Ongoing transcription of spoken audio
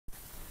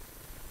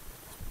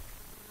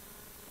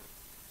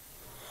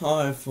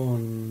Hi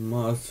everyone,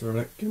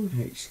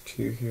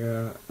 mrghq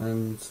here,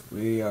 and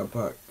we are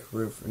back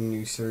with a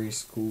new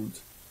series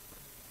called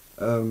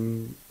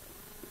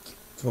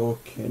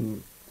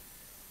talking.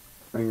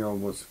 Hang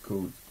on, what's it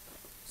called?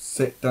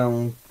 Sit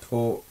down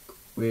talk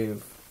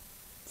with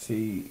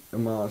the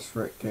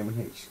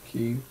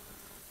mrghq,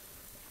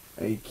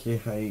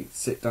 aka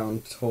sit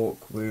down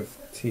talk with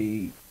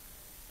T.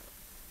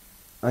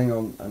 Hang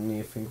on, I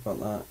need to think about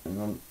that. Hang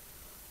on.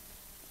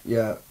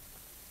 Yeah,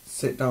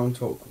 sit down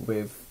talk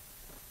with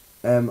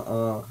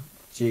mrghq.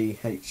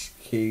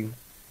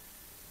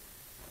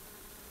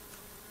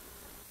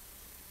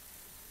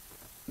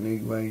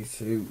 Anyway,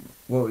 so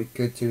what we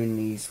could do in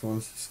these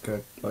ones is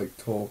like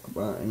talk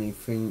about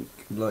anything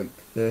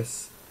like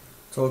this,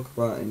 talk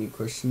about any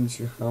questions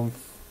you have,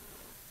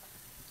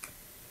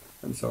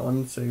 and so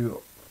on.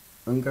 So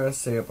I'm gonna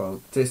say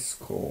about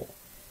Discord.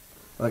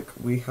 Like,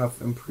 we have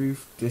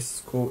improved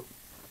Discord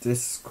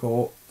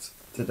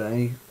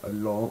today a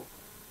lot.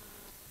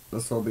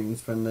 That's what I've been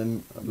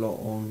spending a lot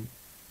on.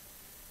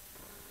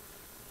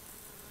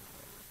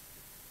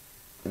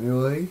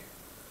 Anyway,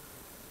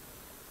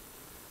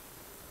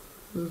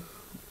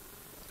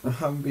 I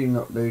haven't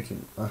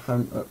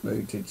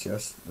uploaded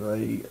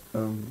yesterday.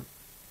 I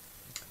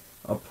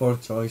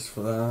apologise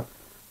for that.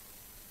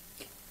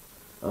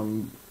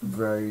 I'm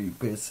very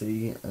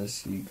busy,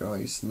 as you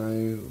guys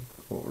know.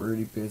 Got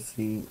really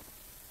busy,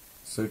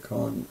 so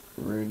can't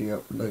really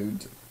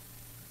upload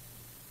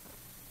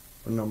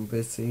when I'm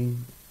busy.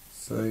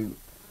 So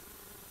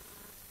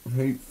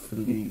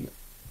hopefully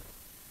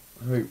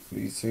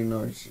soon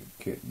I should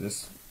get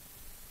this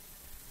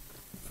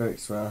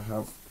fixed where I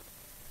have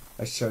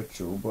a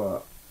schedule,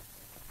 but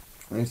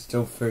I'm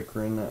still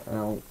figuring it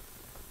out.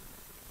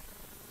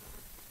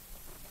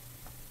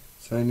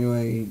 So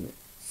anyway,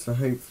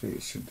 hopefully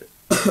it should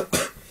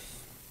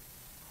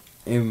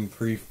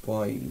improve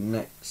by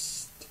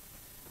next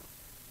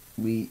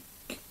week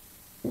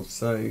or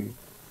so.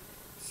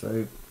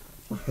 So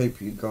I hope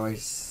you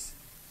guys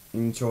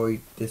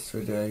enjoyed this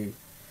video.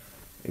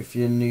 If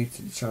you're new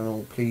to the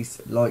channel, please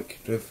like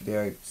the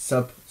video,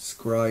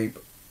 subscribe,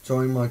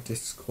 join my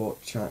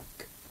Discord chat,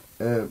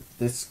 and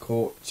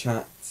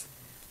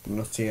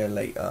I'll see you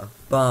later.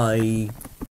 Bye.